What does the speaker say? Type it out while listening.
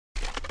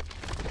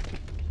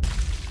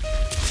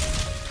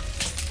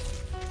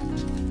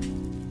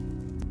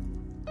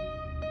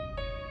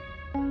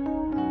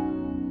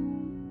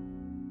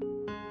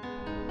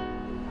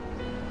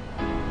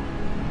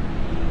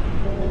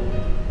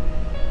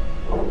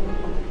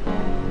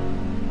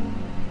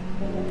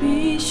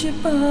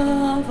Bishop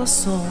of our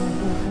soul,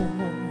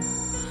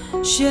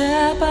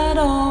 Shepherd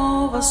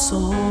of our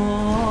soul,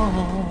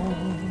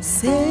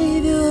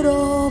 Savior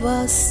of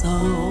our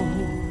soul,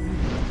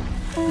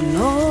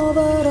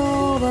 Lover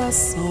of our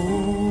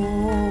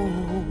soul.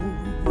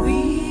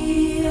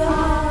 We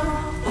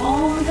are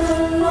on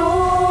the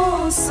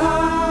Lord's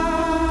side.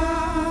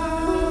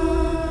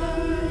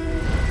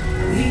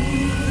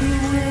 We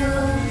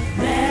will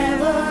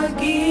never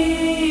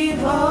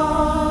give up.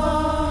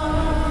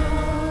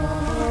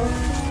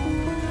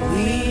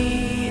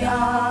 We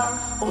are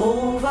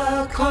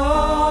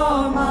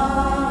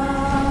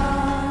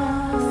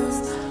overcomers,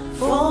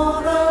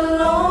 for the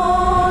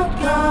Lord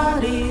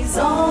God is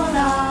on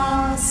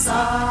our side.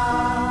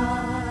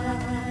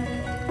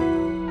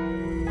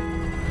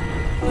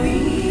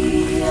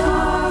 We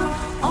are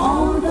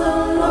on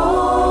the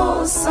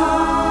Lord's side.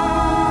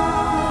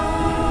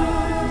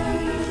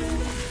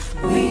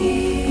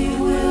 We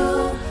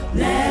will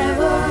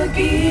never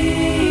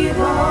give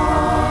up.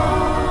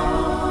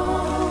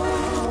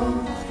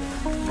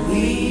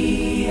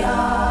 We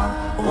are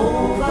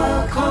overcomers,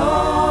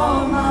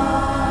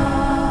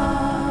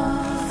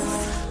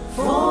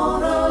 for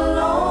the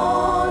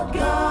Lord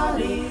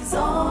God is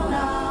on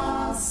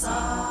our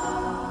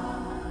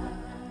side.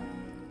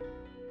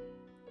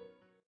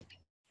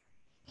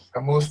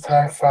 Our Most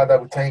High Father,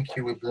 we thank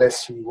you, we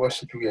bless you, we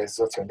worship you, we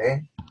exalt your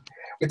name.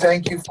 We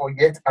thank you for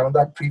yet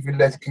another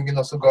privilege given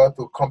us, O God,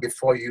 to come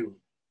before you,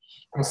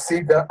 to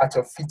sit down at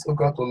your feet, O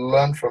God, to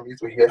learn from you,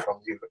 to hear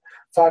from you.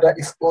 Father,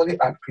 it's only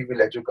a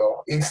privilege, O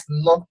God. It's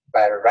not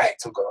by right,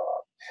 O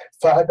God.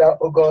 Father,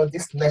 O God,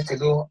 this night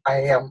alone,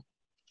 I am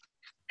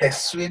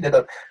persuaded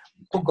that,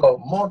 oh God,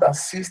 more than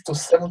 6,000 to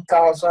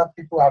 7,000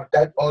 people have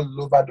died all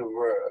over the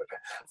world.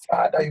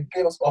 Father, you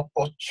gave us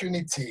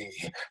opportunity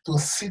to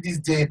see this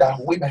day that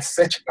we may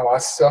search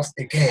ourselves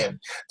again,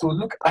 to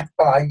look at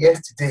our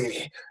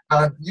yesterday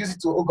and use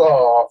it to, oh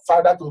God,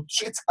 Father, to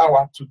treat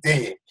our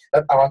today,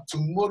 that our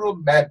tomorrow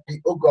might be,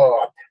 oh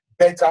God,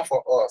 better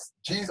for us.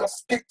 Jesus,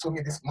 speak to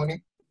me this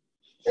morning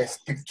and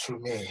speak through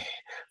me.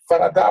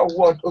 Father, that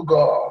word, oh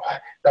God,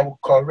 that will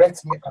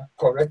correct me and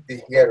correct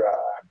the hearer.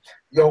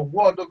 Your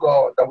word, oh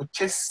God, that will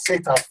chase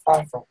Satan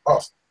far from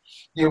us.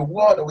 Your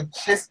word that will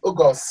chase, oh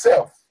God,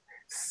 self,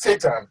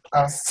 Satan,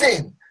 and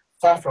sin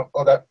far from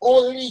us. That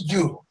only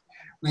you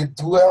will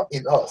dwell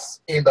in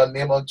us in the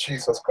name of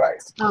Jesus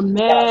Christ.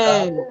 Amen.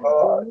 Father, oh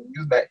God,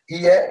 use my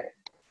ear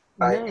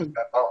and Amen. use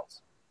my mouth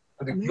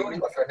to the glory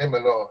of your name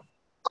alone.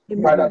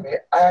 Amen. Father, may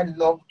I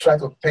not try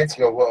to paint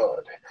your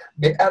word.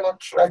 May I not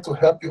try to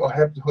help you or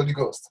help the Holy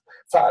Ghost.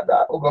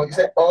 Father, oh God, you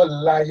said all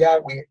liar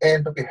will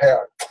end up in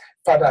hell.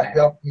 Father,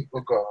 help me,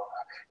 oh God.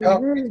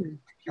 Help me to speak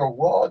your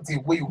word the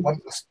way you want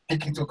me to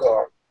speak it, oh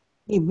God.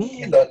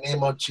 Amen. In the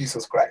name of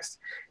Jesus Christ.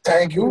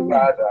 Thank you,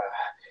 Father.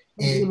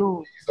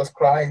 In Jesus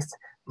Christ's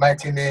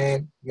mighty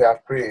name, we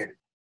have prayed.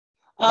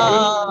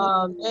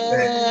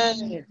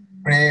 Amen.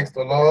 Praise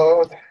the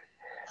Lord.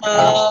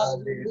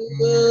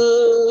 Hallelujah.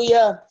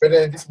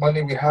 Brethren, this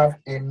morning we have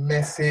a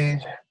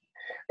message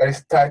that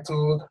is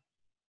titled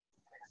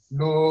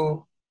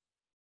No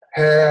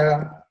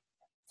Hell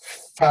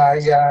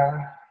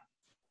Fire.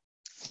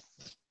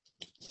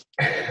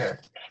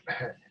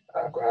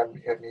 God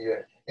help me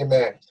here.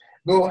 Amen.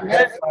 No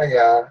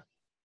Hellfire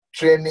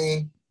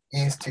Training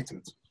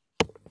Institute.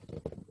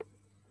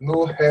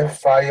 No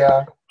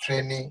Hellfire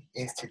Training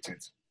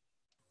Institute.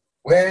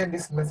 When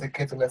this message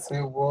came to me, I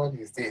said, what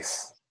is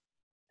this?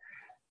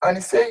 And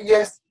he said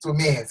yes to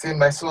me. He said,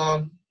 my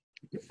son,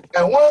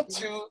 I want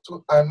you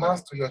to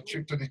announce to the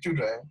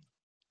children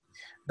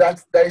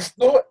that there is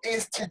no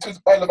institute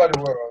all over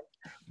the world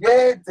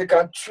where they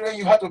can train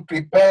you how to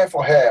prepare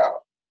for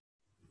hell.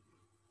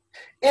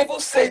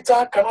 Even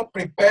Satan cannot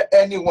prepare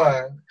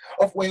anyone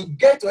of when you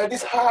get to hell,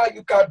 this is how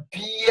you can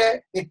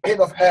bear the pain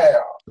of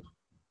hell.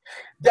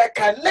 There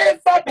can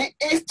never be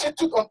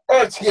institute on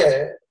earth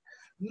here,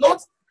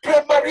 not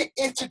primary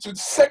institute,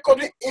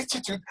 secondary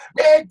institute,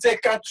 where they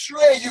can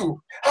train you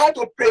how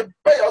to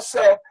prepare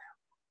yourself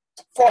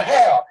for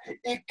hell.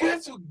 In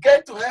case you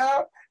get to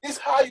hell, this is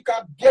how you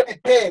can bear the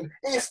pain.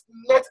 It's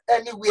not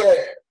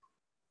anywhere.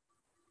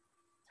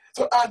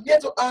 So I'm here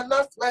to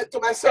announce to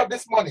myself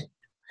this morning,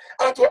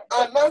 and to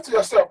announce to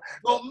yourself,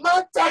 no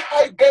matter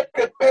how you get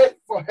prepared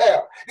for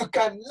hell, you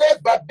can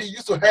never be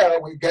used to hell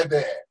when you get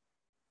there.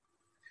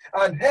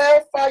 And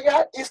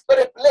hellfire is not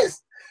a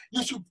place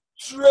you should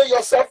train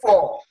yourself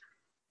for.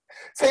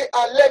 Say,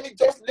 and let me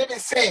just live in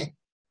sin.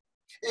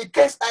 In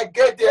case I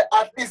get there,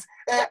 at least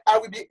I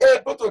will be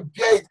able to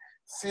bear it.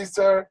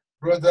 Sister,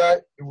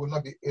 brother, you will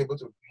not be able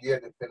to bear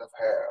the pain of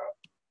hell.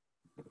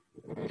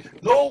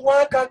 No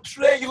one can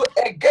train you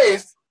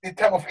against the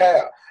time of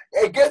hell,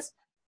 against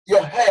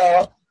your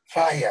hell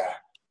fire.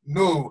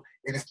 No,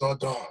 it is not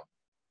done.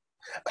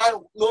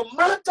 And no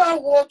matter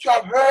what you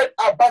have heard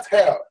about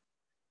hell,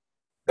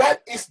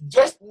 that is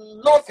just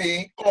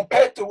nothing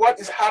compared to what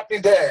is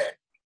happening there.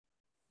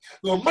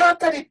 No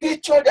matter the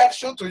picture they have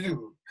shown to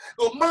you,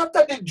 no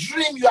matter the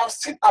dream you have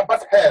seen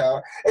about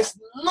hell, it's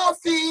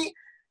nothing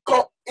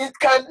it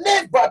can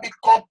never be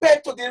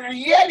compared to the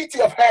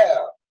reality of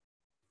hell.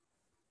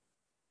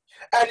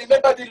 I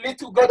remember the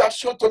little God has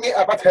shown to me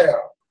about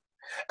hell.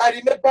 I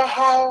remember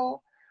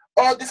how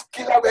all these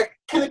killers were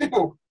killing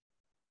people.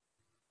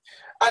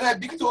 And I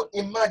begin to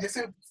imagine,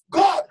 say,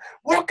 God,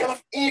 what kind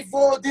of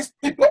evil these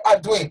people are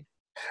doing?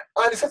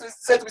 And he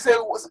said to me,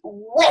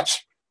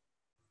 watch.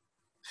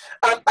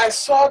 And I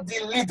saw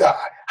the leader,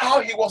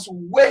 how he was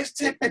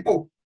wasting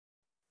people.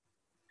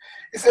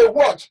 He said,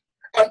 watch.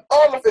 And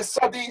all of a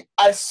sudden,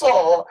 I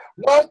saw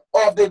one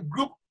of the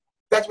group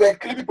that were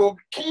killing people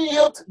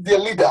killed the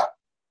leader.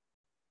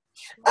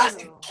 As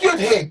he killed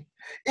him,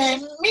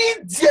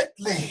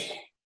 immediately,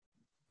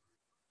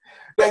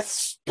 the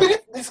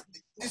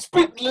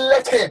spirit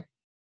left him.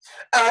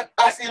 And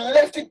as he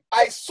left him,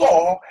 I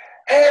saw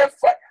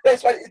hellfire.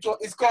 That's why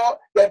it's called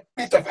the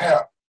pit of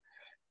hell.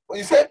 When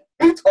you say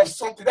pit of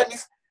something, that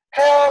means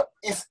hell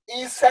is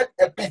inside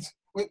a pit.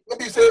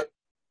 Maybe you say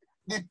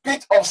the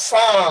pit of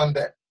sand.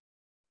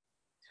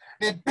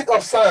 The pit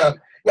of sand.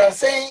 You are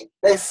saying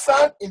there's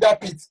sand in that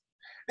pit.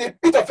 The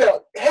pit of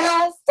hell.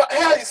 Hell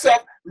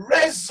itself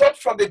raised up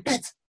from the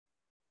pit.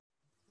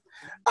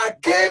 I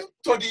came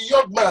to the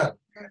young man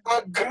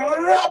and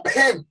grabbed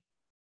him.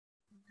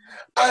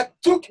 I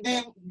took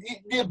the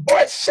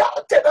boy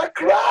shouted and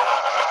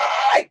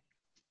cried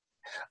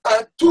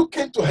and took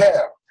him to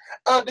hell.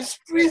 And the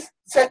spirit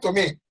said to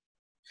me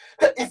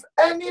that if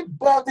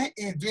anybody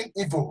is doing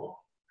evil,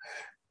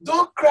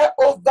 don't cry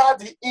over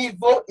the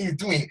evil he's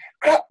doing.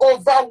 Cry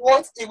over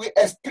what he will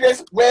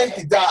experience when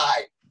he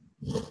dies.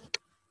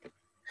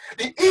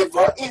 The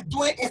evil he's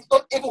doing is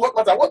not evil what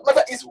matters. What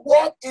matters is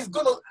what is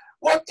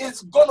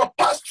gonna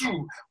pass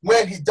through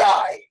when he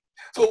dies.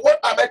 So what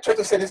am I trying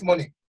to say this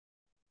morning?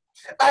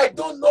 I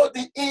don't know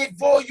the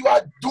evil you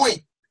are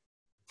doing.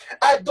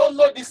 I don't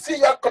know the sin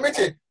you are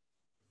committing.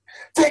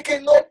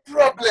 Taking no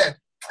problem.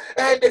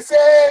 And they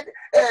said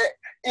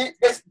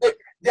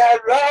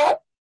there are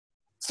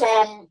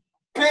some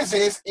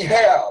prisons in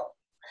hell.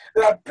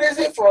 There are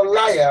prisons for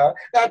liar.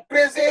 There are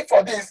prisons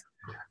for this.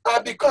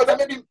 And because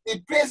maybe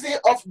the prison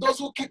of those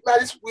who keep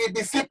marriage will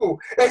be simple.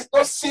 There's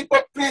no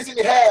simple prison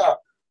in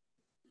hell.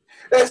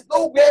 There's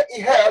nowhere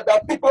in hell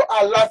that people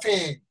are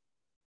laughing.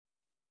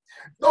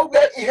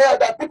 Nowhere in hell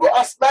that people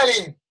are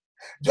smiling.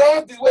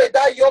 Just the way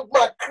that young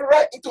man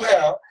cried into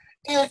hell.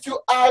 If you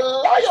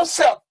allow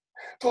yourself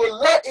to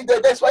lie in the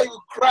that's why you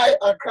cry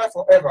and cry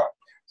forever.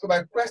 So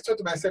my question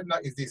to myself now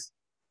is this.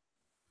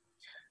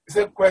 The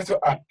same question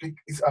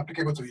is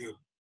applicable to you.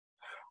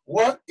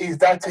 What is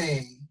that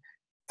thing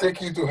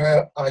taking you to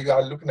hell and you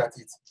are looking at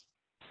it?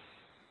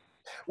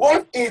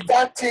 What is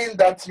that thing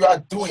that you are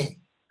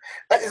doing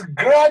that is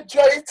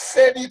gradually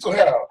sending you to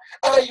hell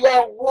and you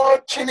are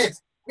watching it?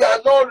 You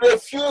are not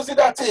refusing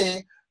that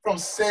thing from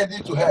sending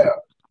you to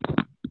hell.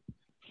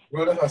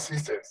 Brothers and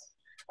sisters,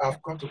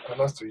 I've come to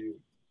announce to you.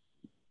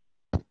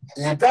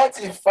 If that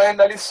thing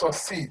finally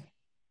succeeds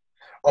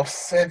of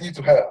sending you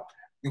to hell,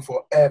 you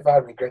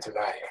forever regret your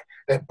life.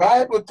 The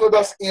Bible told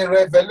us in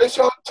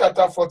Revelation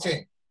chapter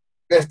 14,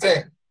 verse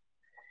 10,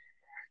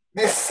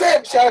 the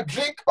same shall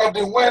drink of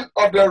the wine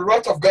of the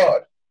wrath of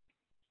God.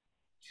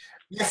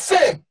 The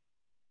same,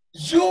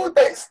 you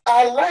that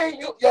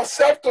allow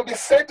yourself to be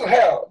sent to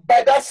hell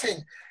by that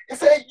sin, he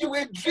said you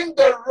will drink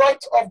the wrath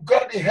of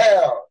God in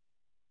hell.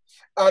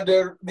 And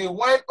the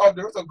wine of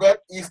the wrath of God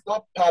is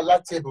not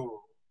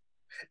palatable.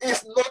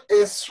 It's not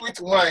a sweet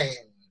wine.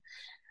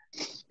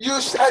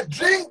 You shall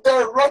drink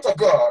the wrath of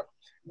God,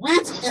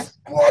 which is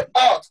poured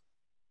out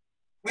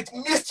with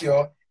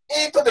mixture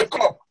into the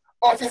cup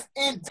of his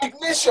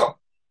indignation.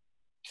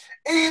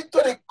 Into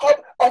the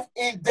cup of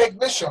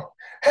indignation.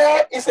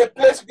 Hell is a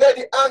place where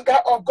the anger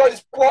of God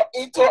is poured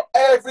into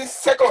every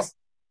second.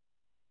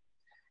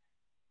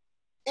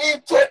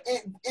 Into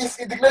his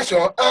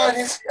indignation, and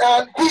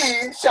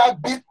he shall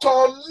be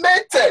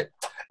tormented.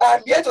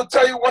 I'm here to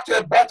tell you what you're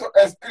about to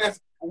experience,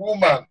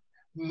 woman,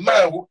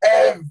 man,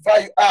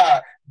 whoever you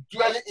are,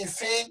 dwelling in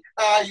sin,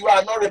 and you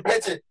are not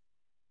repenting.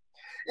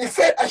 He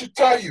said, I should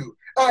tell you,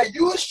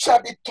 you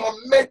shall be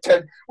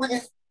tormented with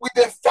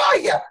the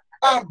fire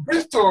and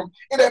brimstone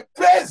in the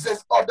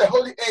presence of the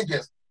holy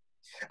angels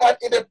and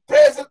in the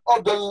presence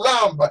of the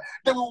Lamb.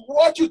 They will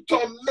watch you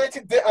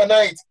tormented day and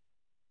night.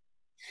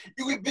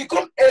 You will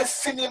become a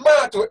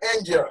cinema to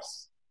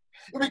angels.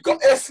 You become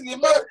a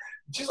cinema.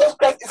 Jesus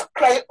Christ is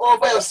crying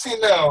over your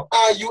sin now,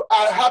 and you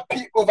are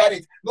happy over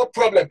it. No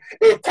problem.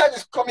 A time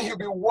is coming, he'll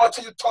be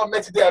watching you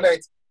tormented day and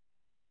night.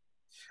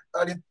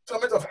 And the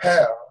torment of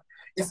hell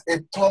is a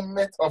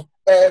torment of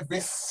every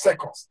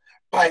second,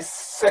 by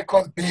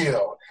second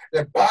bill.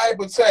 The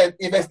Bible said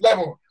in verse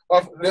 11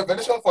 of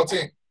Revelation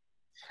 14,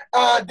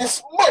 and the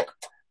smoke,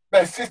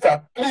 my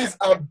sister, please,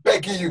 I'm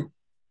begging you.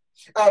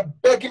 I'm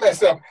begging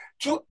myself.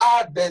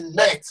 Throughout the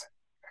night,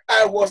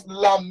 I was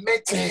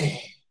lamenting.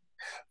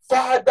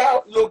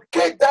 Father,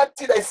 locate that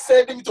thing that is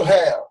sending me to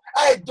hell.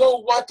 I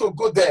don't want to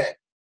go there.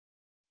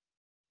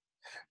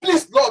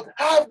 Please, Lord,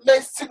 have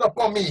mercy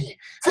upon me.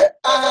 Say,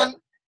 and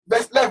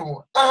verse 11,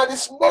 and the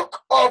smoke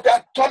of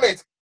that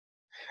torment,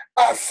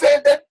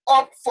 ascended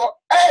up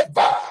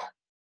forever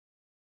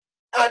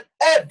and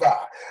ever.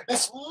 The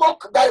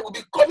smoke that will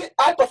be coming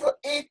out of your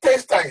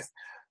intestines.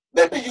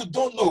 Maybe you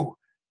don't know.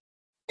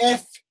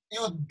 If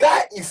you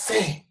die in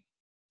sin,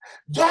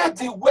 just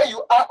the way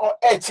you are on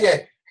earth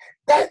here,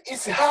 that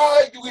is how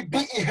you will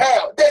be in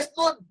hell. There's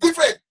no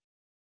difference.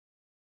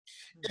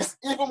 It's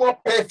even more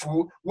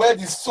painful when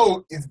the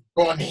soul is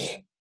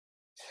burning.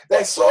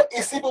 The soul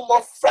is even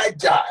more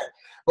fragile.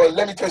 But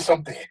let me tell you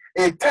something.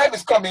 A time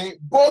is coming,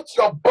 both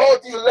your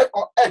body you left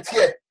on earth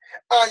here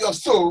and your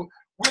soul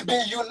will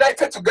be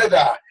united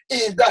together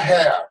in the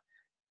hell.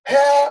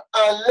 Hell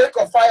and lake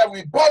of fire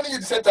will burn you at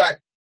the same time.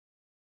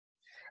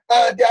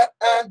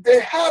 And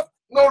they have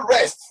no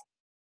rest.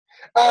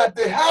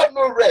 They have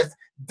no rest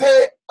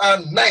day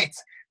and night.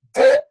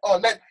 Day or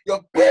night.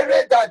 Your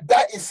parents that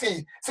die in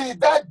sin. See,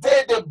 that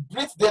day they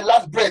breathe their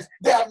last breath.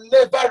 They have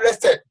never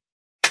rested.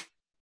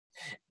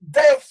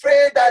 Their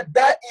friend that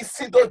died in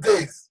sin those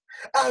days.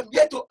 I'm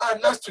here to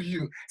announce to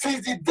you.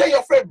 Since the day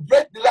your friend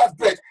breathed the last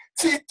breath,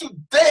 till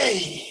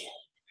today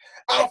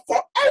and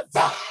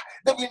forever,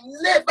 they will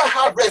never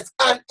have rest.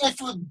 And if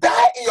you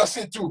die in your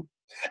sin too,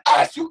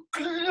 as you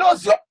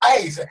close your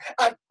eyes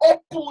and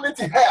open it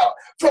to hell,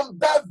 from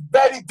that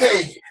very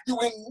day, you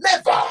will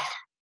never,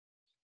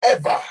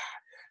 ever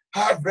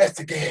have rest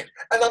again.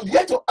 And I'm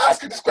here to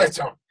ask you this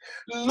question.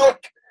 Look,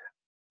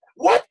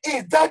 what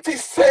is that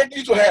is sending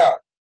you to hell?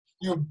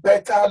 You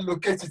better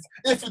locate it.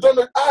 If you don't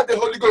know, ask the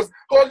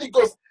Holy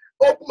Ghost,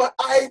 open my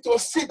eye to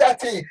see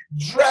that thing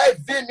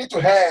driving me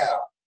to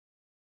hell.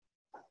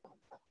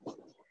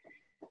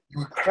 You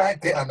will cry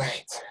day and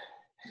night.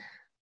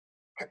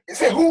 He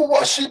said, who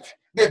worship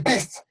the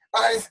beast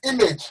and his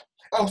image,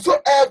 and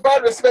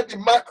whosoever receive the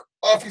mark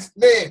of his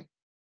name.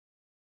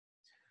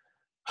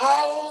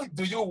 How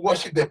do you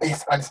worship the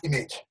beast and his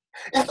image?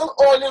 It's not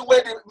only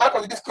when the mark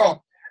of the beast comes.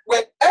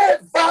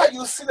 Whenever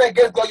you sin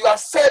against God, you are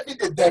serving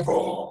the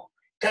devil.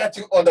 Can't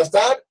you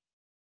understand?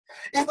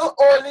 It's not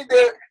only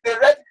the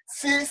red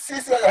C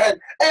on your head.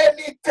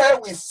 Anytime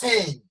we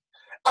sin,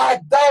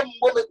 at that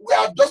moment, we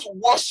have just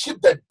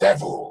worshipped the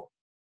devil.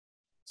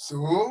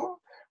 So,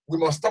 we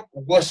must stop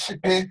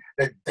worshiping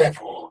the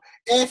devil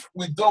if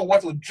we don't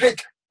want to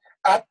drink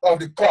out of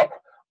the cup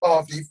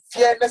of the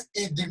fearless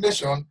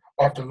indignation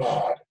of the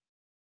Lord.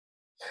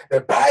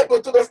 The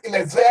Bible told us in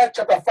Isaiah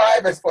chapter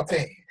 5 verse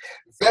 14,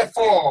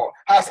 therefore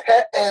has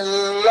hell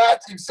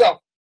enlarged himself.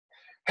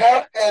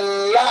 Hell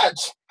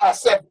enlarged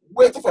herself,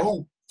 waiting for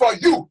who? For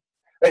you,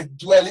 that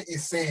dwelling in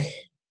sin.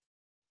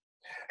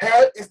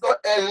 Hell is not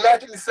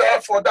enlarging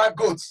itself for that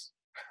goat,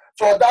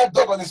 for that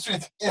dog on the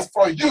street. It's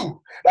for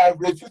you that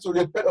refuse to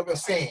repent of your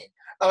sin.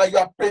 And you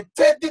are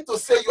pretending to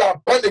say you are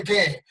born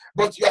again,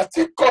 but you are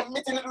still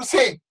committing little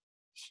sin.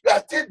 You are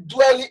still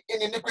dwelling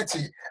in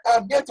iniquity.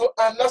 I'm here to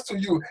announce to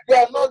you, you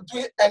are not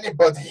doing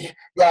anybody.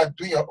 You are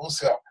doing your own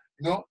self.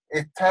 You know,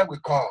 a time will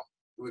come.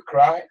 You will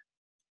cry,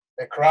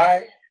 and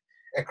cry,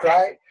 and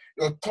cry.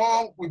 Your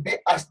tongue will be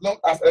as long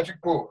as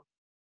electric pole.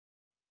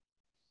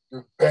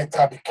 You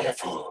better be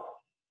careful.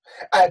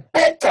 I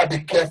better be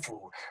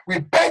careful. We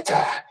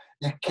better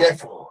be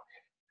careful.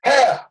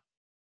 Hell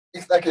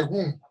is like a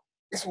womb.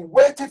 It's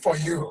waiting for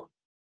you.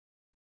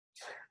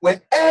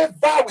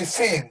 Whenever we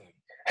sin,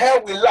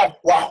 hell will laugh.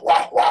 Wah,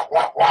 wah, wah,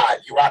 wah, wah.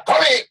 You are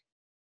coming.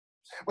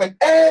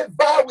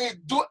 Whenever we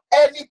do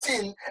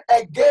anything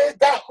against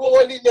that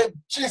holy name,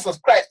 Jesus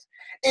Christ,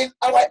 in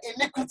our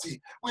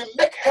iniquity, we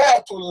make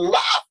hell to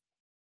laugh.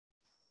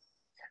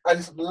 And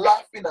it's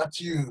laughing at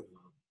you.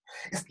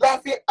 It's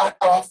laughing at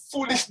our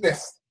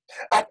foolishness,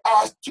 at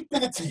our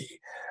stupidity.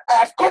 I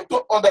have come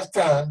to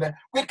understand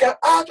we can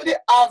actually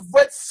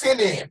avoid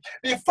sinning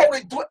before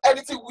we do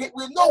anything.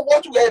 We know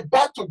what we are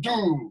about to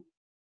do.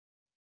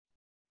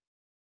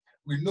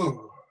 We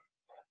know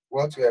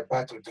what we are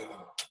about to do.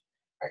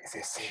 It's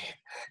a sin.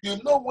 You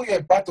know when you're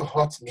about to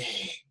hurt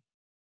me.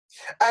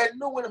 I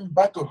know when I'm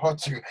about to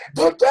hurt you.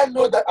 Don't I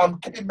know that I'm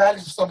keeping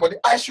marriage to somebody?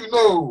 I should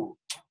know.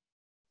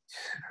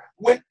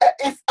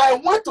 If I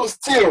want to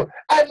steal,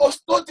 I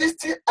must know this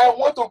thing I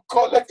want to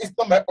collect is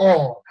not my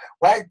own.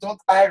 Why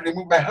don't I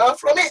remove my hand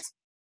from it?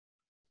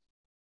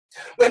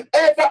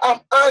 Whenever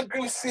I'm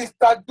angry with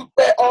Sister Dupe,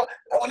 or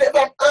whenever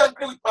I'm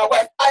angry with my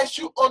wife, I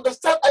should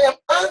understand I am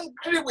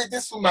angry with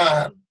this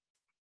woman.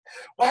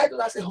 Why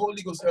don't I say,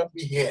 Holy Ghost, help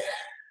me here?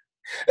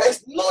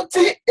 There's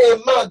nothing a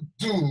man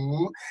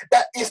do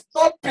that is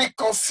not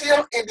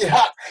preconcealed in the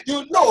heart.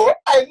 You know,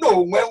 I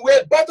know when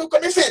we're about to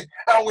commit sin,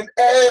 and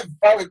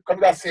whenever we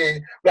commit that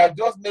sin, we have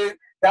just made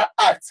that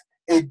act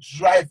a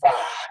driver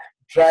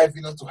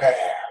driving us to hell.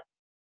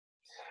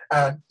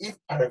 And if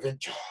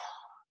peradventure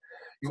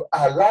you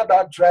allow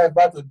that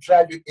driver to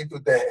drive you into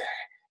death,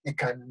 he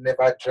can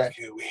never drive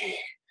you away.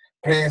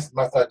 Praise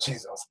Master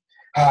Jesus.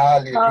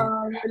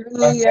 Hallelujah.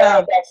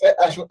 Hallelujah.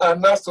 I should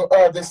announce to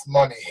all this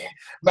morning,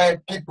 my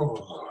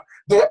people,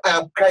 though I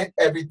am crying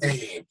every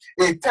day,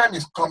 a time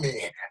is coming,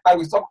 I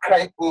will stop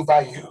crying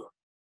over you.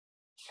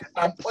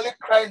 I'm only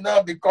crying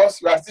now because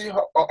you are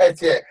still on earth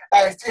here.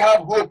 I still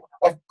have hope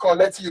of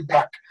collecting you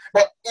back.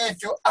 But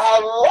if you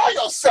allow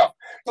yourself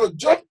to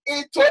jump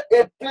into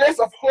a place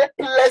of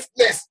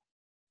hopelessness.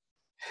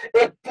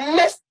 A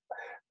place,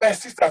 my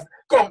sisters,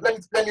 come,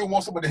 let me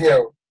want somebody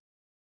here.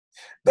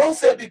 Don't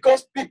say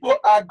because people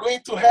are going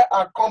to hell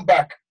and come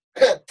back.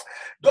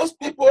 Those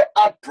people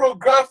are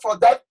programmed for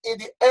that in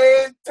the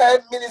end time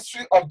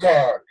ministry of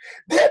God.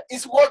 That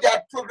is what they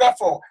are programmed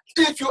for.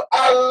 If you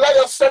allow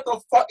yourself to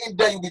fall in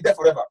there, you'll be there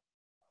forever.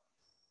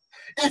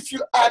 If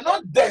you are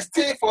not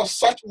destined for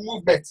such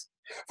movement,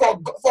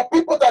 for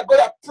people that God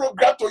has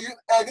programmed to you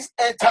at this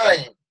end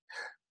time,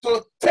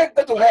 to take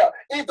them to hell,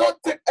 you don't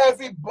take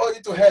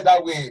everybody to hell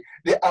that way.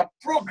 They are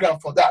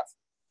programmed for that.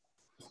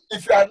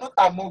 If you are not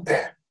among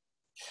them,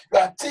 you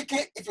are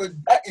thinking if you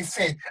die in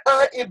sin.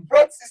 And he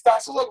brought sister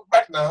so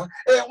back now,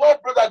 and one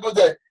brother go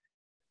there.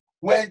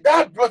 When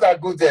that brother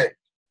go there,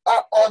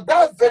 on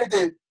that very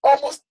day,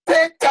 almost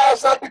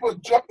 10,000 people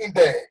jump in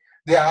there.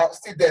 They are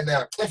still there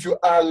now. If you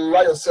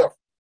allow yourself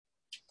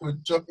to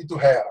jump into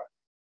hell,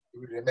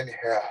 you will remain in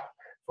hell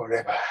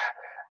forever.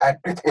 I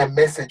preached a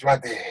message one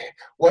day.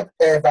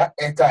 Whatever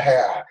enter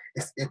hell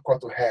is equal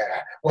to hell.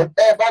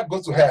 Whatever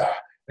goes to hell,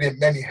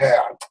 remain in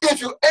hell. If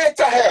you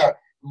enter hell,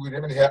 you will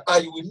remain in hell,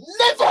 and you will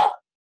never,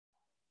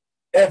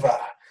 ever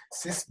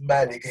see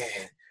smile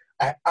again.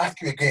 I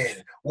ask you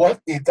again, what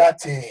is that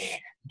thing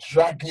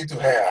dragging you to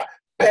hell,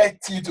 pet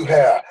you to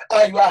hell,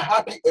 and you are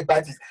happy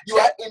about it? You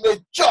are in a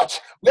church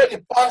where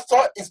the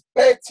pastor is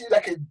petting you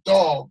like a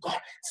dog,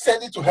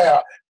 sending you to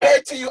hell,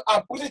 petting you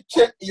and putting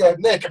chain in your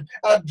neck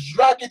and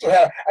dragging you to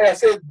hell. And I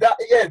say,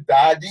 yeah,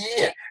 daddy,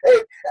 hey,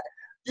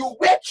 you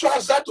wear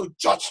trousers to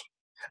church.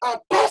 And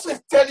pastor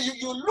is telling you,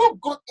 you look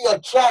good in your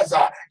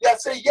trouser. You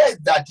say, yes,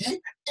 daddy.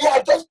 You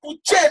have just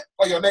put chain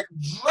on your neck,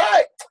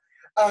 dry.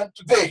 And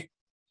today,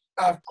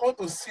 I've come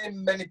to see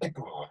many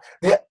people.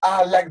 They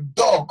are like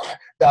dogs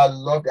that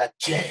love their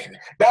chain.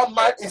 That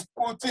man is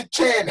putting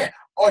chain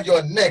on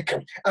your neck,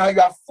 and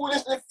you are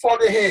foolishly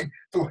following him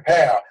to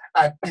hell.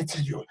 I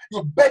pity you.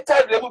 You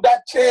better remove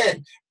that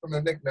chain from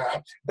your neck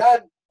now.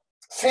 That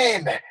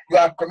sin you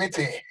are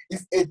committing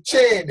is a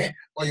chain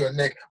on your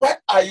neck. Why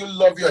are you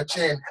love your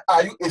chain?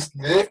 Are you a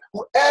slave?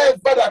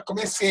 Whoever that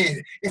commits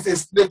sin is a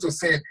slave to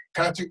sin.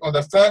 Can't you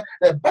understand?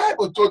 The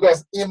Bible told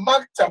us in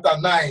Mark chapter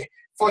 9,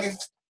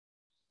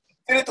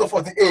 43 to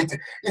 48,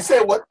 it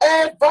said,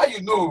 whatever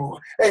you know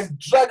is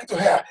dragging to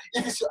hell.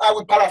 If it's, I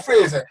will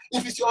paraphrase,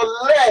 if it's your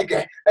leg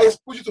that is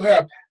pushing to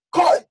hell,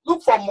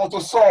 look for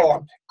motor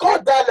saw,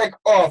 cut that leg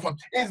off.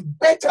 It's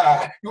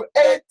better you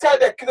enter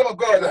the kingdom of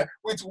God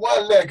with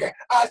one leg.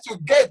 As you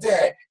get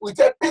there, we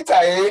tell Peter,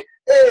 hey,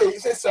 he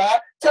says, sir,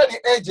 tell the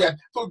angel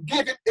to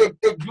give him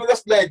a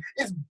glorious leg.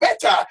 It's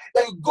better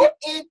that you go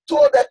into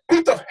the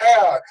pit of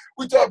hell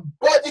with your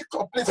body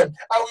completed, and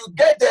when you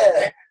get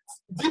there,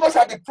 demons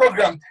have the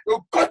program.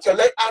 You cut your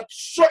leg and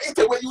throw it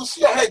away. You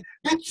see your head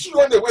be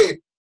thrown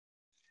away,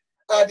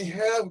 and the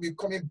hell will be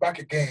coming back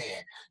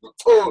again.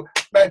 Oh,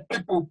 my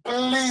people,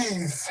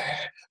 please,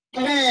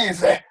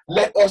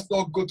 let us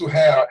not go to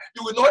hell.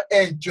 You will not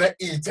enjoy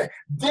it.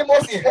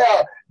 Demons in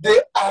hell, they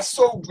are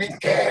so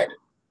wicked.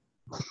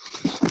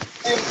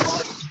 The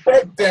more you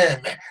beg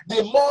them,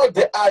 the more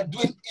they are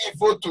doing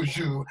evil to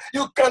you.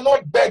 You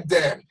cannot beg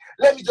them.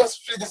 Let me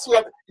just read this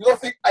one. You don't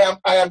think I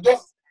am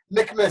just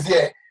making this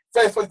here.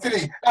 Verse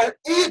 43. And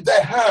if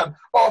the hand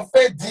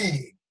offend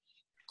thee,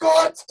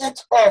 cut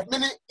it off.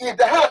 Meaning, if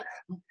the hand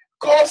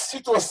cause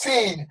you to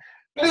sin,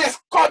 please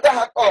cut the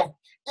hand off.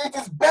 It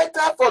is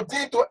better for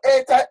thee to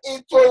enter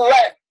into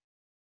life,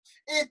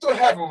 into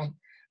heaven,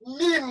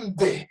 mean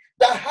thee,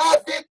 that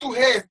having two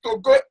hands to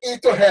go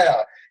into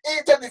hell,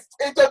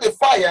 into the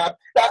fire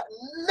that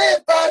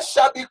never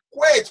shall be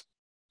quenched.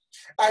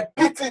 I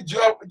pity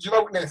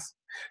Jehovah's,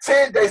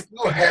 saying there is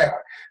no hell.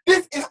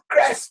 This is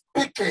Christ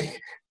speaking,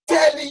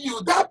 telling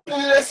you that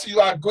place you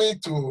are going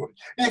to,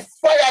 the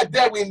fire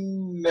there will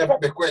never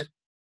be quenched.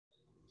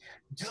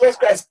 Jesus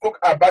Christ spoke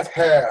about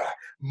hell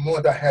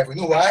more than heaven.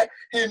 You know why?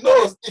 He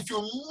knows if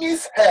you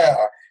miss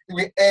hell, you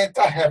will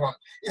enter heaven.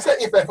 He said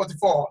in verse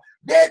 44,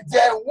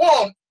 there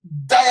one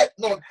died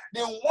not,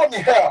 the one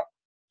in hell.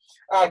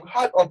 I've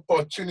had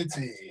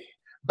opportunity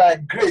by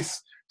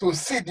grace to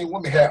see the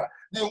one in hell.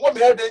 The one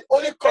in hell, they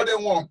only call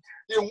them one.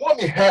 The one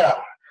in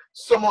hell,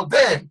 some of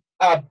them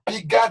are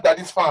bigger than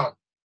this farm.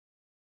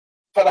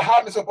 Father,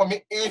 have mercy upon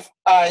me if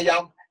I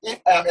am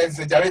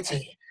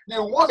exaggerating.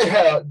 The one in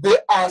hell, they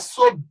are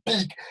so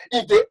big.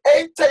 If they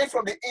enter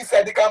from the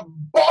inside, they can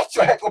bust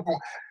your head open.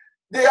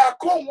 They are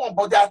cold one,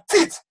 but their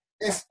teeth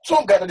is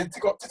stronger than the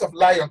teeth of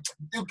lion.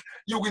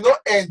 You will not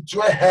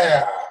enjoy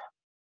hell.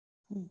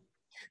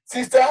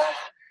 Sister,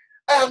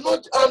 I'm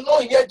not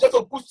here just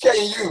to put fear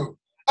in you.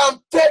 I'm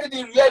telling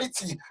you the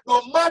reality.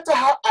 No matter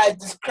how I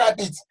describe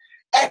it,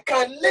 I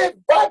can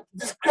never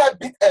describe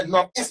it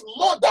enough. It's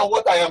more than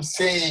what I am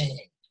saying.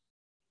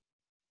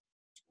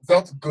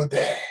 Don't go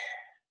there.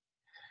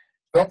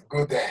 Don't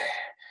go there.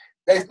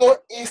 There is no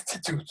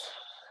institute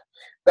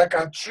that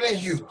can train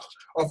you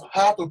of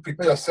how to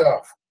prepare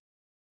yourself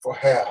for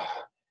hell.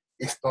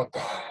 It's not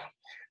done.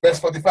 Verse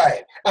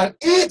 45. And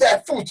if thy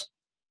foot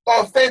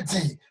offend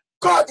thee,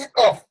 cut it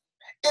off.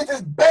 It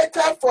is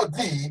better for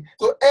thee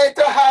to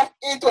enter half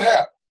into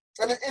hell,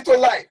 I mean into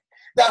life,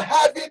 than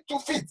having 2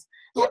 feet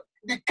to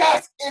be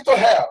cast into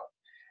hell,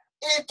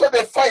 into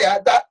the fire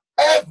that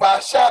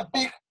never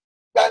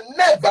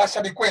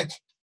shall be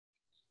quenched.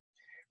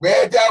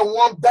 Where their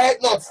warmth died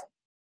not,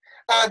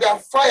 and their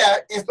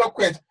fire is not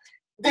quenched.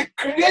 The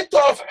creator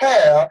of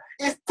hell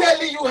is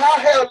telling you how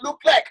hell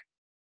looks like.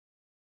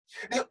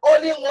 The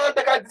only one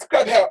that can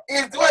describe hell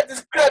is the one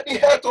describing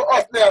hell to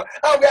us now,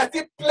 and we are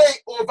still playing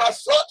over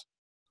such.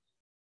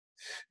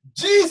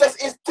 Jesus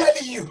is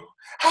telling you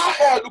how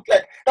hell looks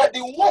like, that the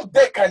one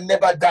they can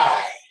never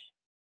die.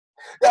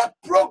 They are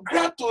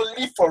programmed to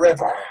live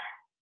forever.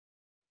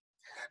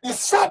 The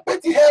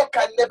serpent in hell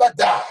can never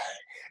die.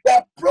 They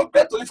are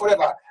programmed to live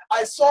forever.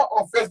 I saw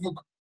on Facebook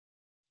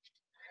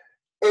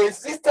a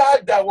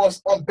sister that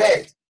was on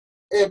bed,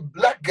 a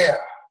black girl.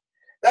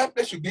 That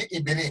place should be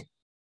in Benin.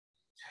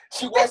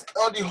 She was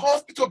on the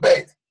hospital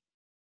bed.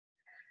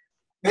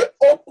 They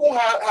opened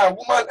her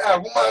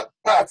woman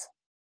part.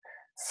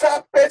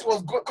 Serpent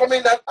was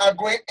coming out and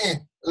going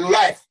in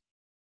live.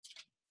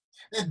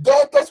 The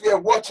doctors were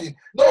watching.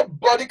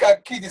 Nobody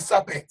can kill the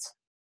serpent.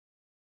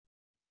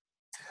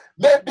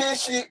 Maybe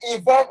she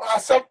involved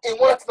herself in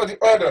one thing or the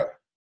other.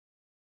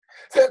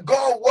 Say,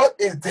 God, what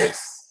is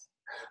this?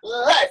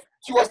 Life.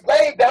 She was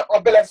lying down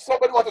on bed like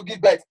somebody want to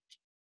give birth.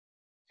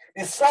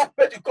 The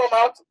serpent will come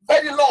out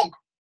very long.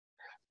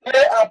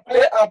 Play and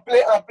play and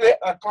play and play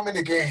and come in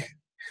again.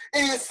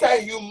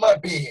 Inside human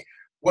being.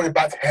 What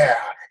about hell?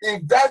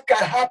 If that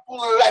can happen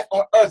life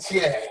on earth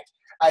here,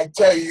 I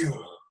tell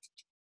you,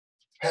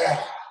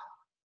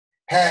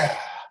 hell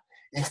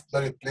is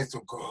not a place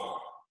to go.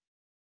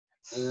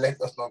 Let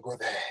us not go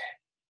there.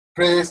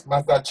 Praise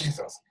Master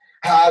Jesus.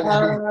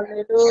 Hallelujah.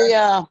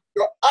 Hallelujah.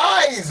 Your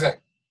eyes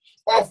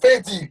of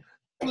faith,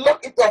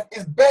 pluck it off.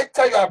 It's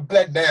better you are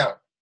bled now.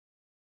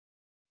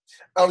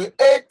 And we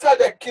enter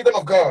the kingdom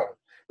of God.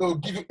 They will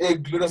give you a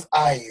glorious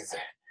eyes.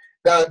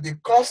 That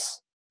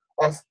because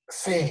of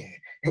sin,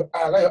 you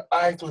allow your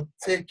eyes to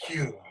take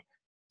you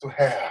to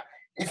hell.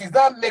 If it's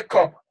that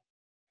makeup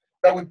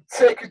that will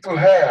take you to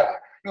hell,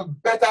 you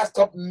better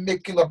stop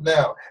making up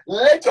now.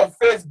 Let your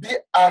face be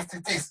as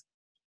it is.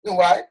 You know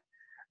why?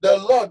 The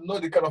Lord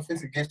knows the kind of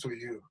face He gives to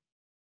you.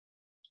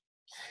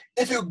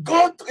 If you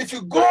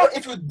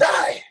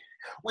die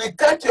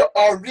without your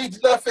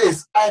original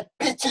face, I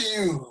pity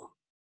you.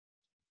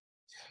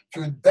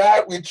 If you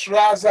die with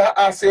trousers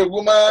as a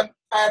woman,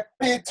 I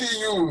pity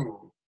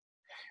you.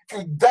 If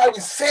you die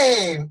with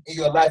sin in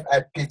your life,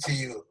 I pity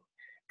you.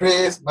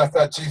 Praise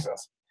Master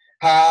Jesus.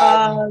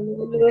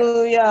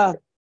 Hallelujah.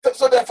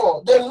 So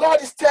therefore, the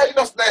Lord is telling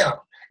us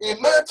now in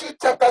Matthew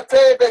chapter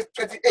 10, verse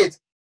 28,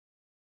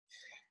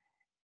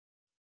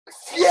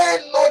 fear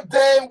not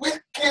them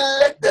which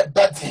killeth the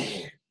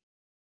body.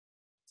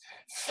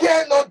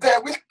 Fear not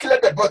them which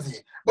killeth the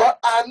body, but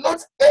are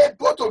not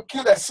able to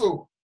kill the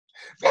soul.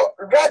 But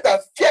rather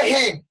fear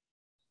him,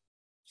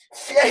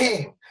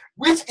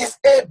 which is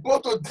able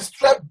to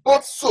destroy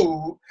both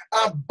soul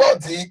and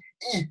body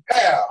in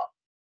hell.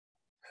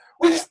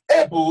 Which is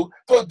able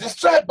to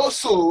destroy both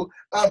soul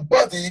and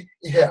body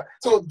in hell.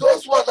 So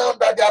those who are now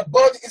that their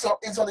body is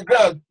on the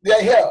ground, they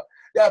are here.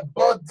 Their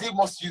body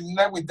must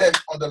unite with them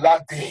on the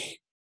last day.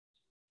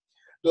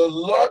 The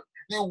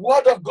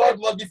word of God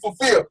must be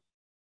fulfilled.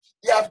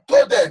 He have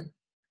told them,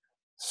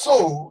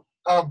 soul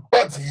and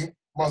body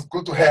must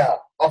go to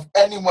hell of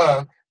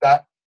anyone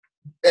that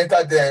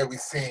enter there with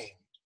sin.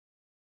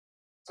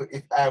 So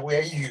if I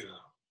were you,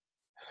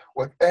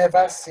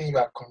 whatever sin you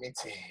are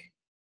committing,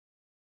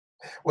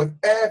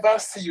 whatever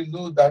sin you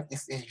know that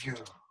is in you,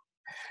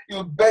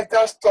 you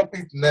better stop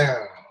it now.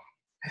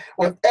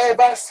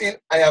 Whatever sin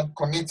I am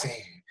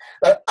committing,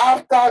 that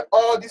after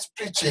all this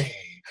preaching,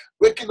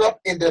 waking up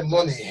in the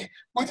morning,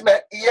 put my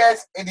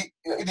ears in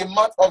the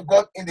mouth of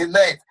God in the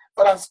night,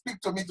 Father,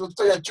 speak to me to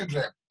tell your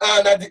children.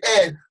 And at the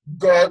end,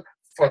 God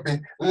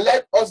forbid,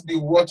 let us be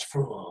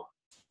watchful.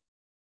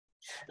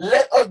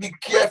 Let us be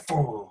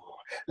careful.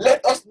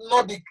 Let us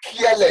not be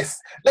careless.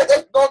 Let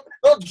us not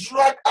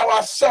drag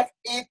ourselves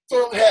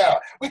into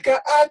hell. We can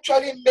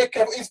actually make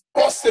heaven. It's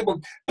possible.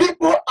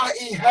 People are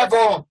in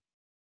heaven.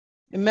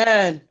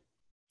 Amen.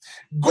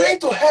 Going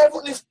to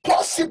heaven is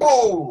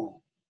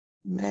possible.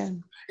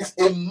 Amen. It's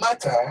a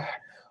matter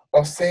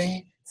of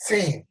saying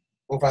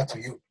over to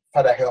you,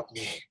 Father, help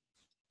me.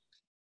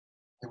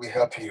 He will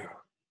help you.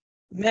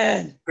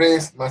 Amen.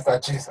 Praise Master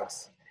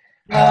Jesus.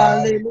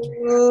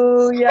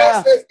 Hallelujah.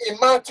 God says in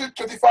Matthew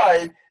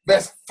 25,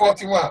 verse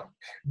 41,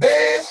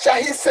 then shall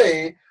he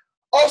say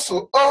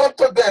also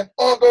unto them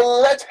on the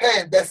left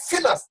hand, the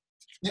sinners,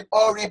 the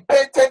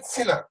unrepentant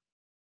sinner.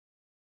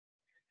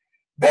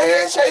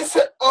 Then shall he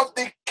say of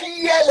the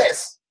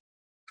careless,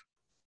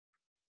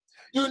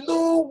 you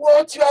know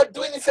what you are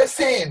doing is a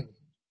sin.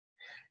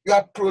 You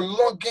are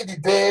prolonging the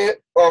day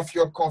of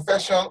your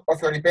confession,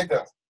 of your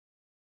repentance.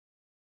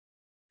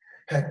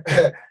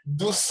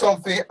 Do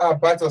something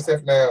about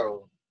yourself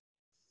now.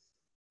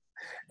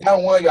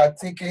 That one you are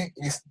thinking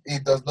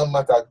it does not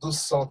matter. Do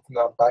something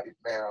about it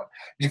now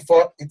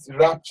before it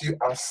wraps you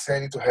and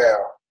send you to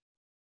hell.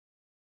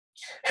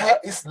 Hell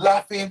is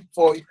laughing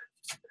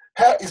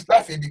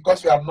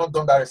because you have not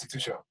done that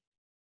restitution.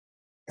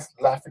 It's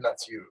laughing at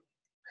you.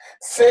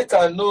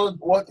 Satan knows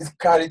what is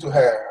carried to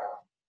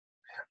hell,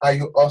 and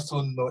you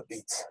also know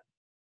it.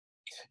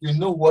 You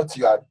know what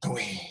you are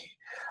doing.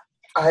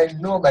 I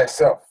know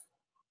myself.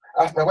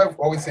 As my wife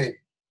always say,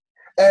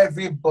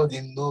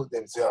 everybody knows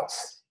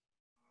themselves.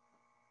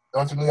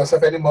 Don't you know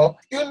yourself anymore?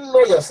 You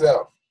know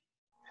yourself.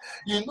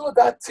 You know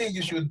that thing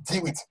you should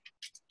deal with.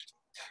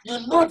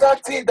 You know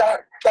that thing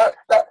that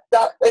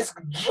is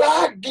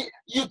dragging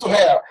you to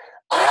hell.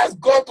 Ask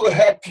God to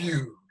help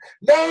you.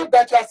 Now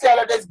that you are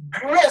saying there's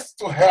grace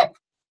to help,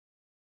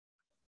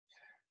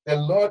 the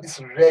Lord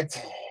is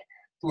ready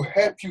to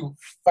help you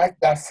fight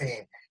that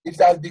sin. If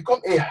it has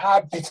become a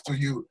habit to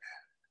you,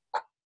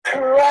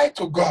 cry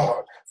to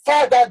God,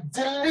 Father,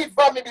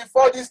 deliver me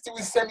before this thing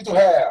will send me to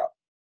hell.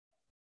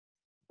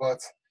 But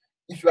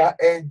if you are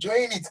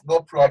enjoying it,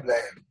 no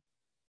problem.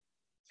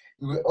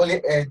 You will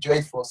only enjoy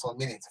it for some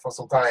minutes, for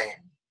some time.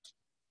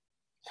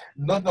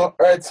 Not on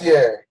earth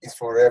here is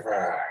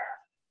forever.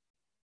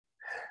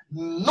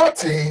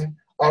 Nothing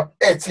on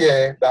earth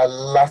here that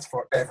lasts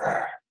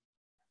forever.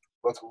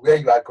 But where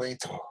you are going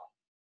to,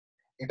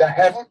 either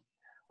heaven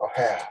or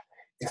hell,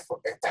 is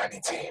for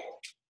eternity.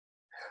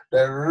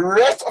 The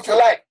rest of your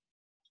life,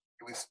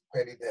 you will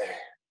spend it there.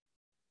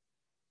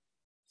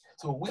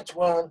 So which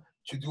one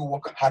should you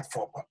work hard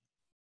for?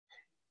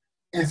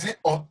 Is it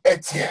on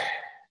earth here?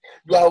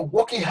 You are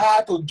working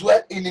hard to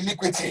dwell in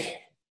iniquity.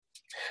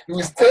 You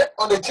will stay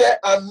on the chair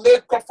and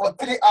make up for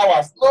 3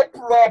 hours. No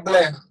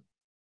problem.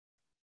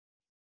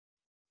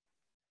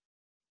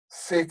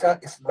 Satan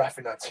is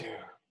laughing at you.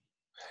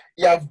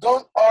 He have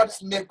done all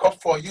this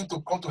makeup for you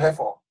to come to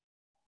heaven.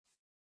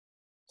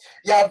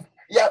 Now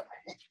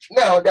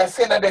they're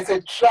saying that there's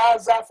a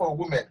trouser for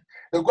women.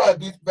 They go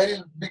and do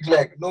very big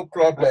leg, no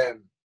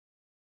problem.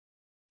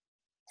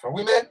 For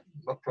women,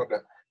 no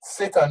problem.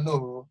 Satan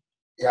knows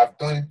you have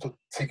done it to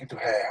take you to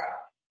hell.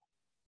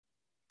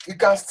 You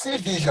can see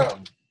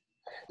vision.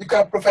 You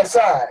can prophesy.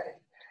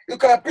 You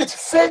can preach.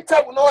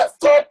 Satan will not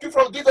stop you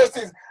from doing those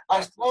things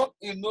as long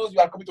as he knows you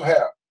are coming to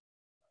hell.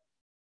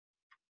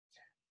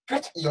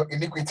 Preach in your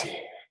iniquity.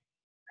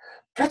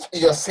 Preach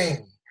in your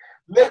sin.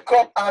 Make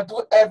up and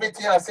do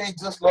everything and say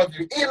Jesus loves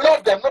you. He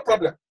loves them, no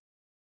problem.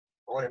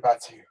 But what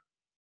about you?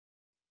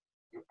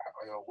 You are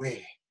on your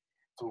way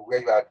to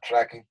where you are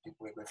dragging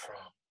people away from.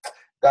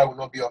 That will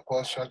not be your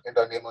portion in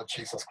the name of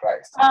Jesus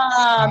Christ.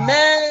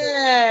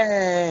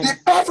 Amen.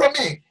 Depart from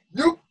me,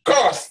 you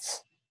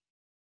cursed.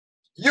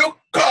 You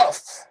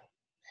cursed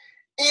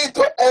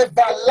into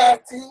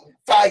everlasting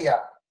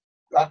fire.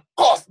 You are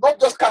cursed, not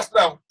just cast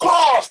down,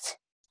 cursed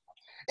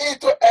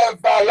into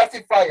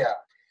everlasting fire.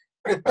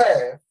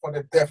 Prepare for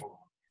the devil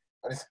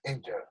and his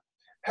angel.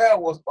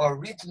 Hell was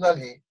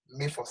originally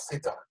made for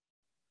Satan.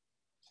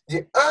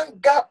 The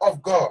anger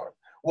of God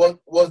was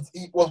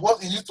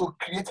what he used to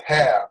create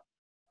hell.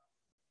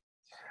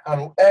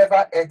 And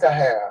whoever entered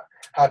hell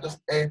had just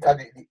entered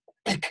the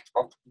peak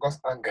of God's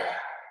anger.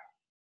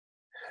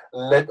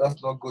 Let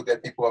us not go there,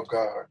 people of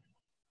God.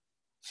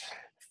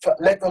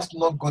 Let us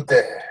not go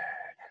there.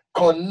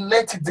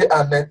 Connect there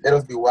and let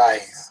us be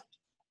wise.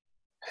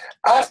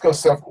 Ask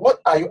yourself, what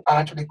are you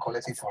actually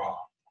connecting for?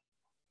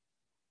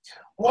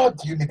 What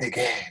do you need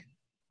again?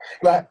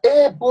 You are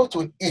able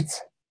to eat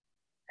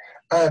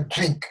and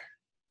drink.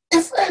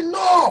 It's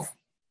enough.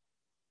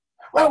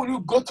 Why will you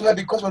go to her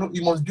because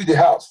you must build a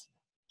house?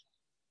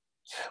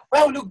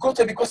 Why will you go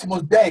to her because you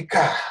must buy a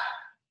car?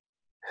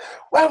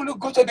 Why will you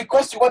go to her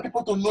because you want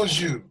people to know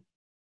you?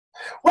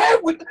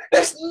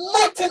 There's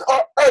nothing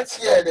on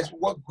earth here that's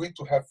worth going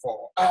to her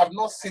for. I have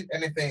not seen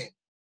anything.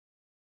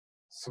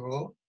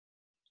 So,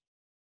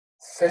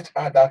 search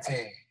out that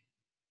thing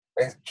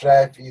that's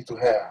driving you to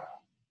hell.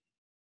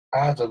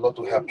 Ask the Lord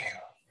to help you.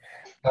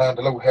 And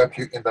the Lord will help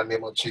you in the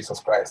name of Jesus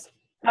Christ.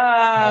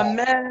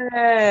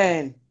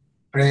 Amen.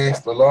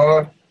 Praise the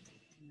Lord.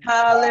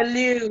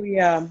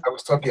 Hallelujah. I will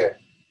stop here.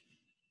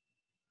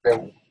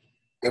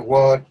 The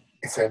word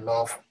is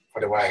enough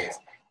for the wise.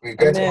 We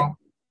get on,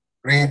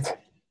 read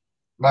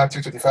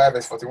Matthew 25,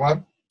 verse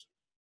 41.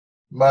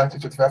 Matthew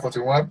 25,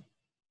 41.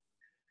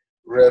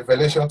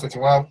 Revelation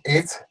 21,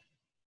 8.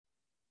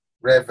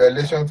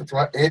 Revelation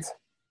 21, 8.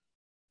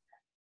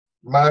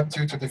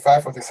 Matthew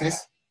 25,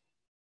 46.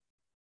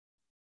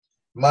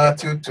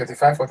 Matthew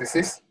 25,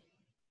 46.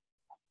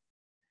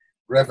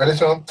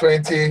 Revelation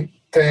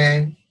 20,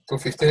 10 to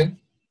 15.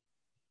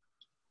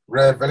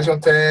 Revelation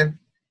 20,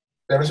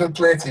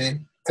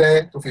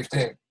 10 to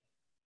 15.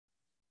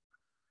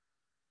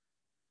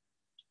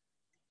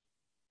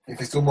 If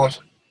it's too much,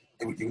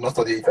 you will not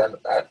study it.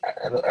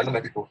 I know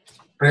my people.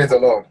 Praise the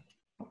Lord.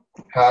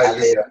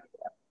 Hallelujah.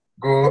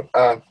 Go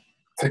and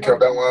take care of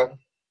that one.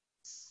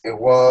 A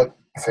word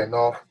is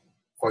enough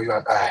for you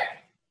and I.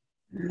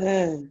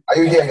 Amen. Are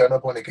you here? You're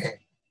not born again.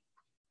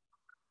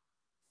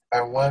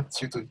 I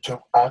want you to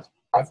jump out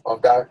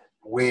of that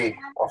way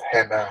of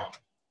hell now.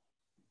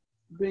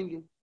 Bring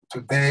it.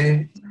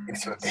 Today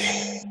is your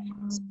day.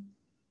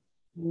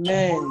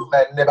 Amen.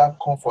 I never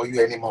come for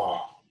you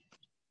anymore.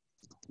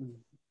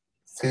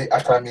 Say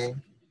after me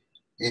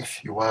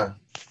if you want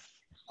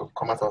to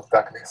come out of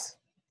darkness.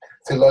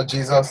 Say, Lord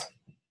Jesus,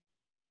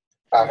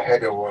 I've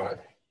heard your word.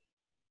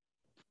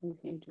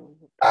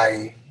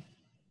 I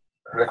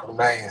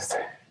recognized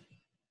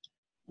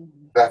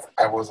that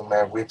I was on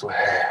my way to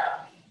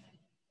hell.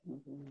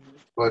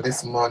 But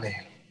this morning,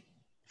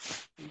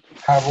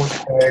 having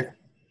heard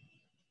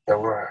the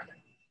word,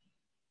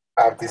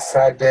 I've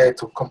decided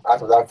to come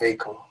out of that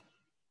vehicle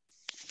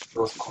that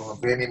was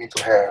conveying me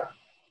to hell.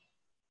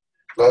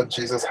 Lord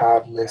Jesus,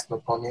 have mercy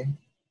upon me.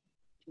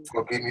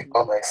 Forgive me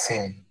all my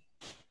sin.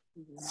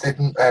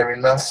 Satan, I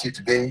renounce you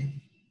today.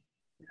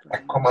 I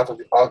come out of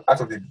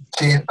the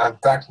chain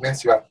and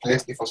darkness you have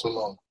placed me for so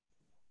long.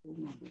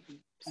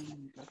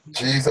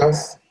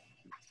 Jesus,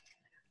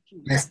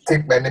 please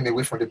take my name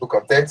away from the book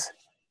of death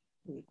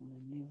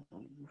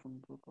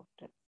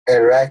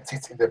and write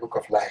it in the book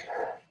of life.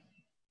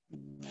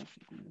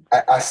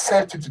 I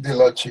accept you today,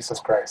 Lord Jesus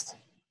Christ,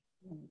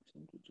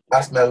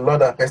 as my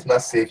Lord and personal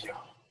Savior.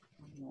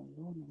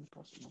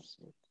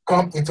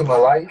 Come into my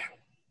life.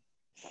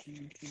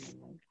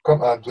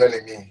 Come and dwell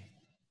in me.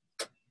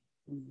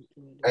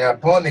 I am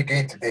born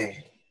again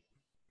today.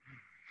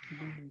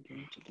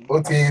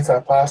 All things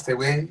are passed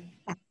away,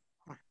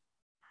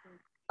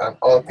 and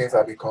all things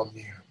have become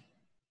new.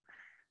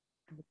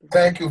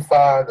 Thank you,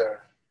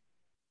 Father,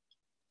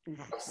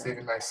 for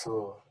saving my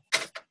soul.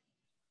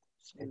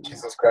 In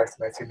Jesus Christ's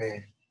mighty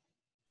name.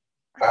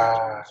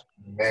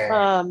 Amen.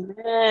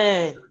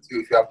 Amen.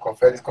 If you have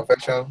confessed this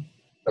confession,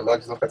 the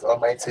Lord Jesus Christ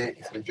Almighty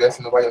is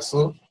rejoicing over your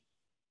soul.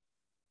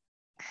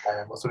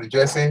 I am also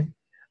rejoicing.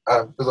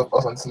 And those of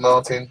us on this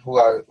mountain who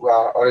are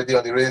already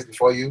on the race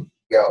before you,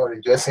 we are all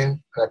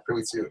rejoicing, and I pray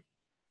with you.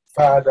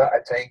 Father, I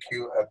thank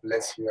you, I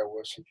bless you, I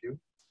worship you.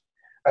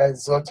 I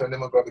exalt your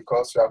name, O God,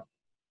 because you have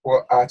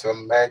poured out your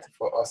might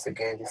for us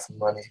again this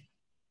morning.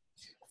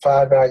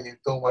 Father, you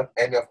don't want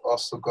any of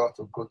us, O God,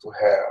 to go to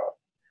hell.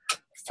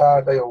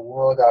 Father, your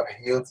word have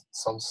healed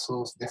some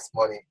souls this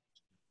morning.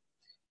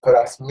 But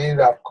as many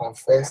that have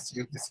confessed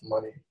you this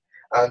morning,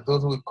 and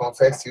those who will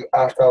confess you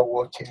after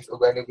watching it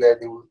over anywhere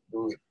they will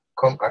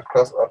come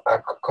across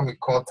and come in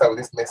contact with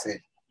this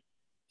message,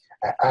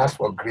 I ask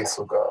for grace,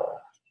 O God.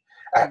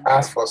 I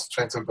ask for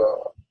strength, O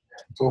God,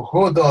 to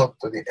hold on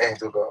to the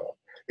end, O God.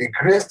 The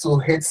grace to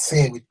hate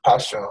sin with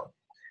passion,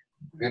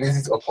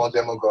 release it upon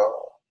them, O God.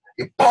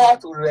 The power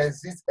to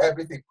resist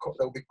everything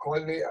that will be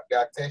calling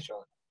their attention,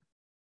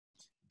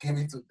 give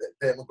it to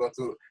them, O God,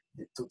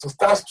 to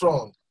stand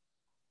strong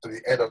to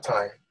the end of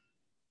time.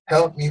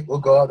 Help me, O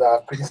God, that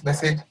I've preached this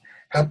message.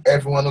 Help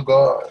everyone, O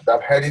God, that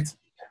have heard it.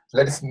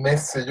 Let this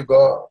message, O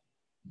God,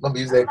 not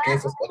be used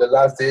against us on the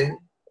last day.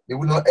 We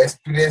will not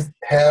experience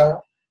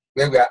hell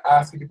where we are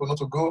asking people not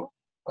to go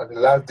on the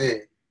last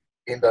day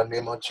in the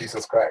name of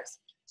Jesus Christ.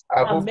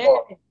 Above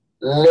all,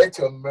 let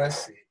your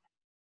mercy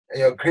and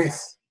your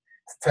grace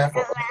stand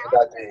for us on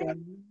that day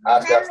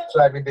as we are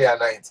striving day and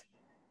night.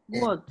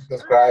 In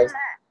Jesus Christ's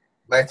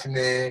mighty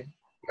name,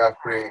 we have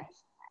prayed.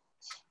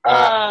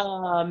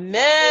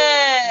 Amen.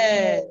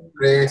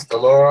 Praise the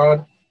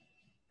Lord.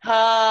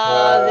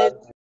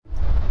 Hallelujah.